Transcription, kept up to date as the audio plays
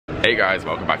Hey guys,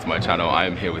 welcome back to my channel. I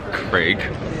am here with Craig.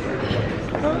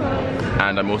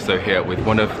 And I'm also here with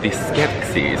one of the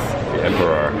Skeksis.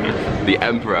 The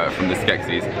Emperor from the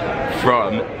Skeksis.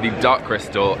 From the Dark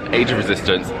Crystal, Age of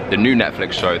Resistance, the new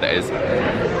Netflix show that is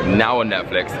now on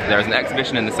Netflix. There is an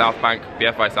exhibition in the Southbank,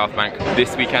 BFI Southbank,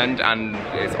 this weekend, and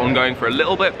it's ongoing for a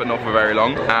little bit, but not for very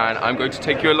long. And I'm going to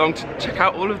take you along to check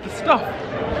out all of the stuff.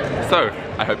 So,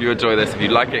 I hope you enjoy this. If you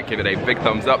like it, give it a big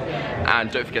thumbs up, and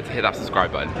don't forget to hit that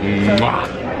subscribe button. Mwah.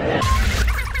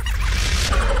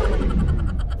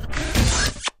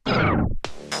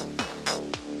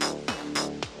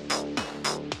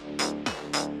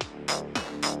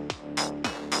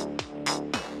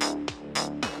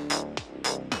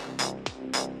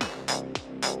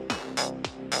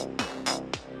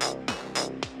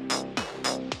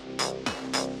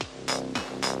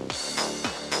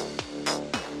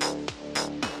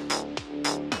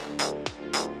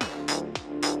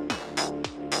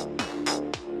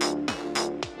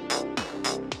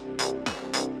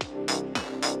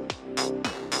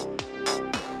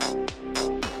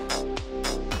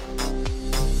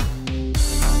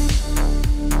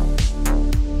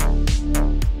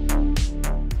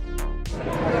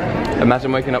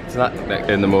 Imagine waking up to that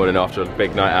in the morning after a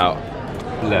big night out.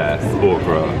 Less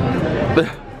opera.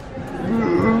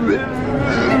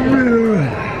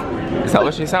 Is that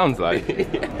what she sounds like?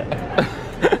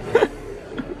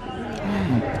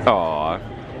 Aww,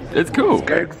 it's cool.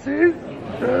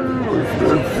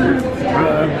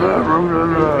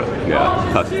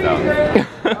 Yeah,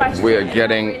 touchdown. We are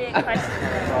getting.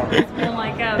 It's more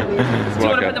like do you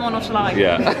want to put them on or shall I?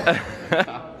 Yeah.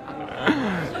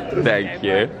 Thank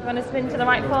you. You want to spin to the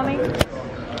right for me?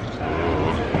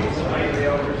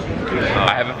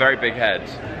 I have a very big head,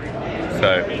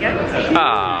 so. There you go.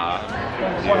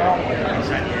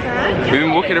 We've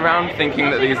been walking around thinking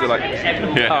that these are like.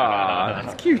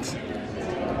 That's cute.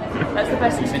 That's the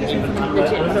best description from the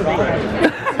gym for me.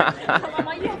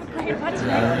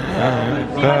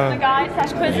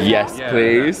 Yes,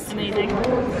 please. Amazing.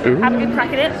 Have a good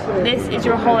crack at it. This is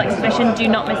your whole exhibition. Do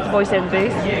not miss the voiceover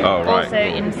booth. Oh, right. Also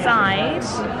inside,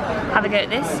 have a go at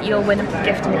this. You'll win a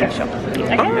gift in the gift shop.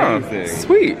 Okay. Oh,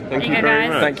 sweet. Thank you very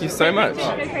much. Guys. Thank you so much.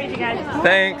 Go crazy, guys.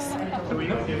 Thanks.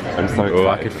 I'm so excited.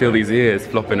 I could feel these ears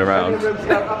flopping around.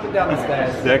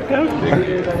 They're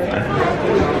counting.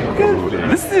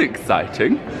 This is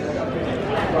exciting.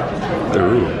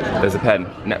 Ooh, there's a pen,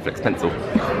 Netflix pencil.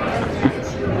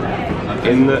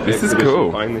 In the this is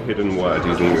cool. Find the hidden word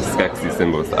using the Skeksis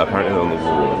symbols that are apparently on the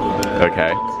wall.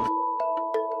 Okay.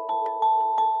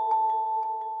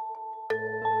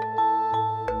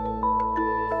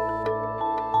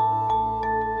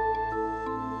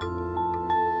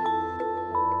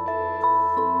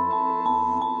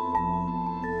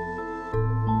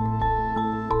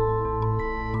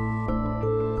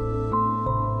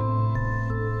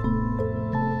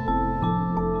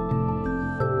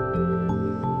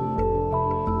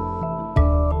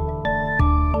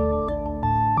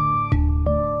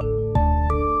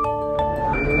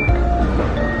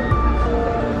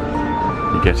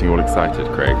 Getting all excited,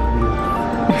 Craig.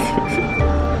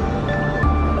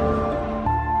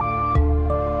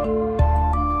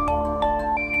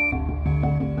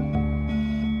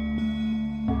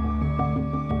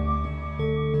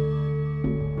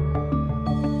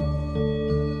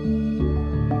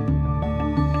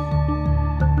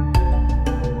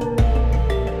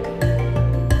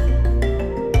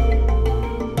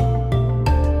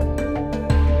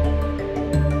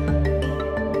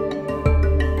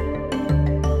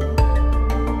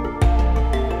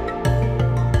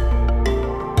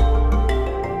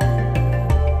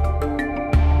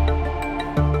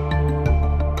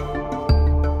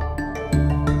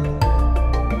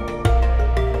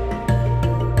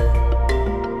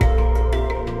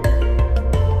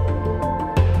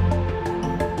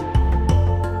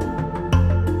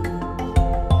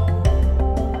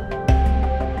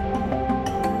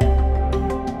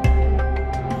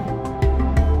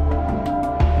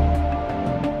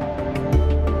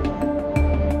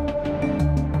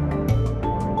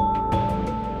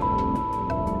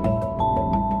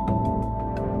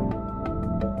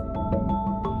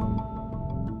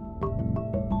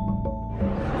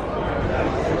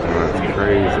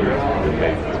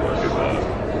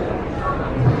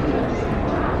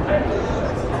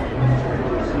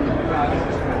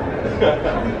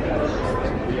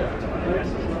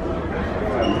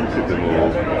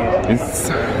 It's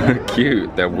so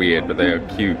cute. They're weird, but they are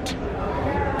cute.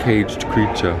 Caged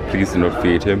creature. Please do not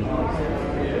feed him.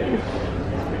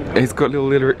 He's got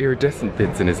little iridescent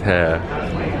bits in his hair.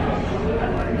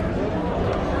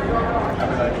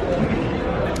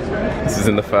 This is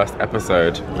in the first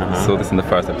episode. Saw this in the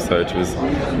first episode. She was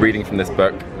reading from this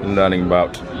book, learning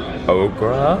about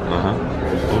Ogra,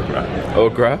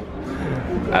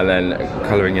 and then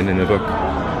colouring in a book.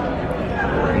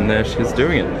 And there she's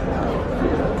doing it.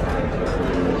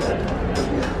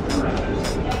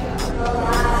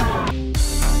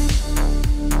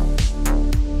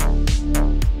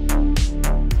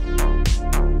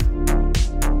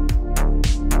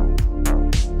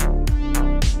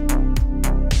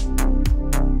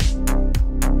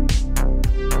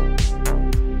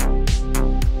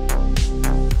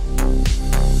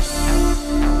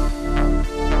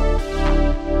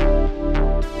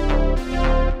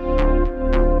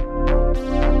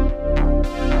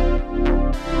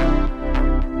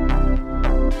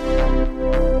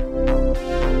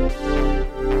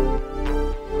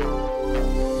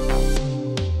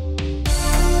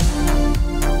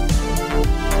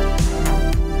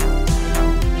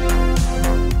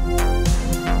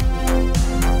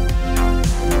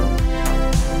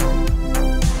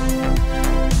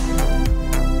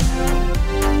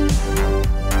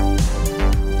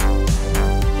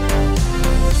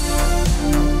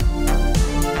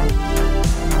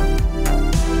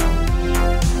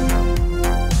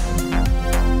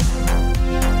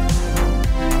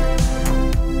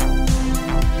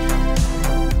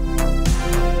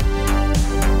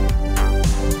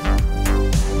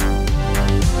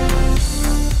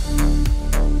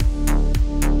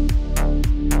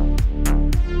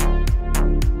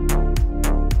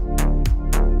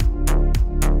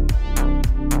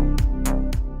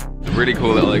 Really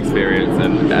cool little experience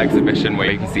and exhibition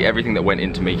where you can see everything that went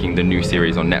into making the new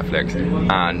series on Netflix,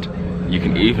 and you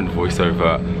can even voice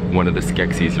over one of the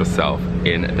Skeksis yourself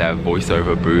in their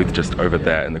voiceover booth just over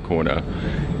there in the corner.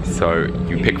 So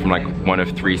you pick from like one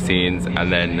of 3 scenes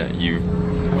and then you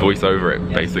voice over it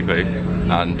basically,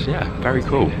 and yeah, very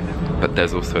cool. But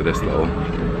there's also this little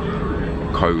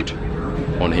code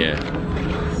on here,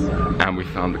 and we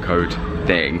found the code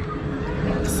thing.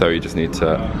 So you just need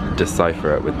to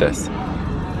decipher it with this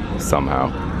somehow.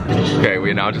 Okay,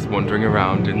 we're now just wandering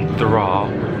around in Thra.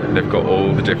 They've got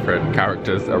all the different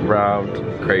characters around.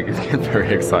 Craig is getting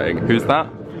very exciting. Who's that?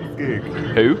 Gig.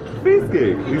 Who? This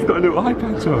gig. He's got a little eye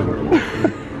patch on.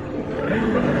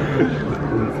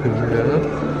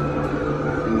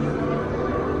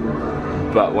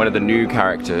 But one of the new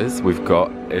characters we've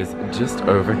got is just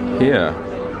over here.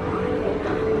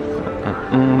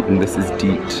 And this is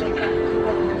Deet.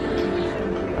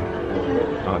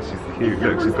 Oh, she's cute.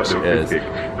 Look, she's got a little kick.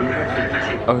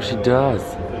 Oh, she does.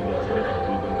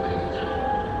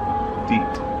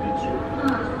 Deet.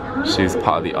 She's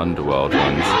part of the underworld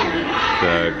ones.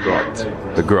 The grot.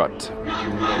 The grot.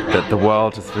 That the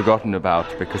world has forgotten about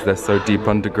because they're so deep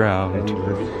underground.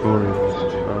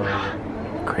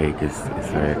 Craig is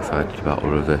very excited about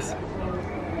all of this.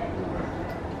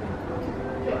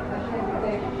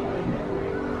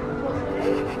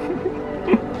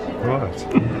 What?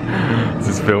 This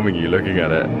is filming you looking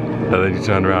at it, and then you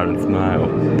turn around and smile.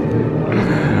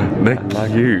 They're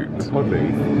cute.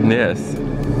 Toddling. Yes.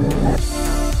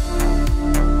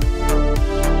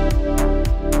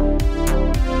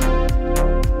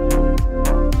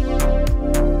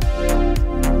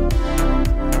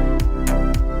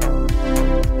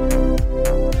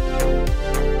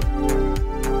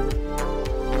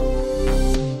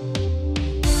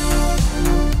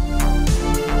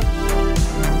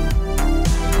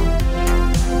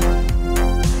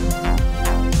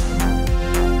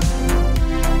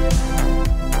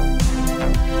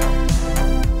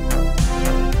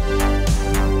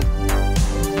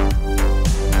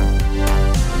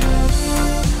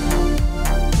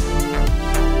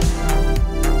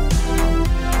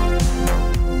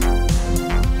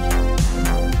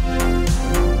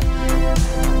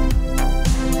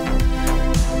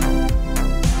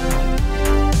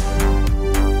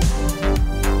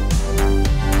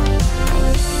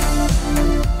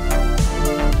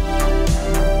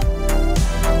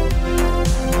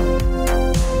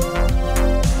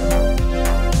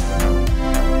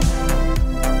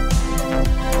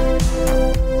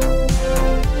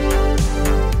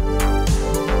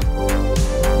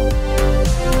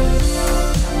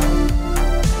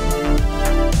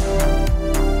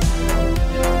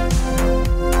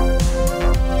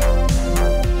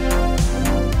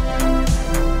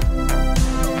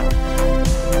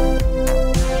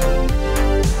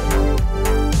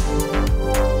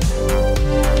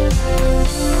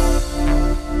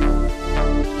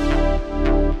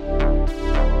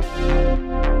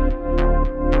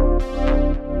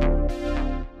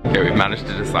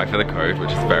 decipher the code,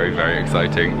 which is very, very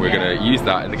exciting. We're gonna use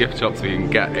that in the gift shop so we can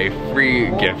get a free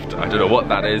gift. I don't know what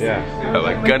that is, but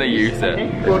we're gonna use it.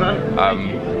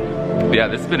 Yeah,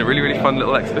 this has been a really, really fun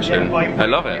little exhibition. I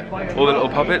love it. All the little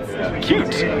puppets, cute.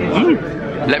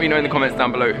 Let me know in the comments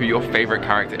down below who your favorite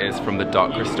character is from The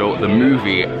Dark Crystal, the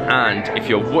movie, and if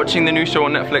you're watching the new show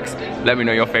on Netflix, let me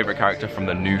know your favorite character from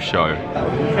the new show.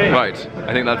 Right,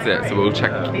 I think that's it. So we'll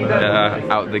check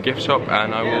out the gift shop,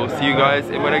 and I will see you guys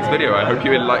in my next video. I hope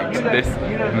you liked this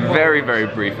very, very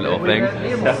brief little thing,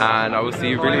 and I will see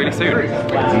you really, really soon.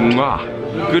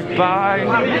 Mwah.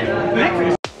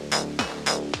 Goodbye.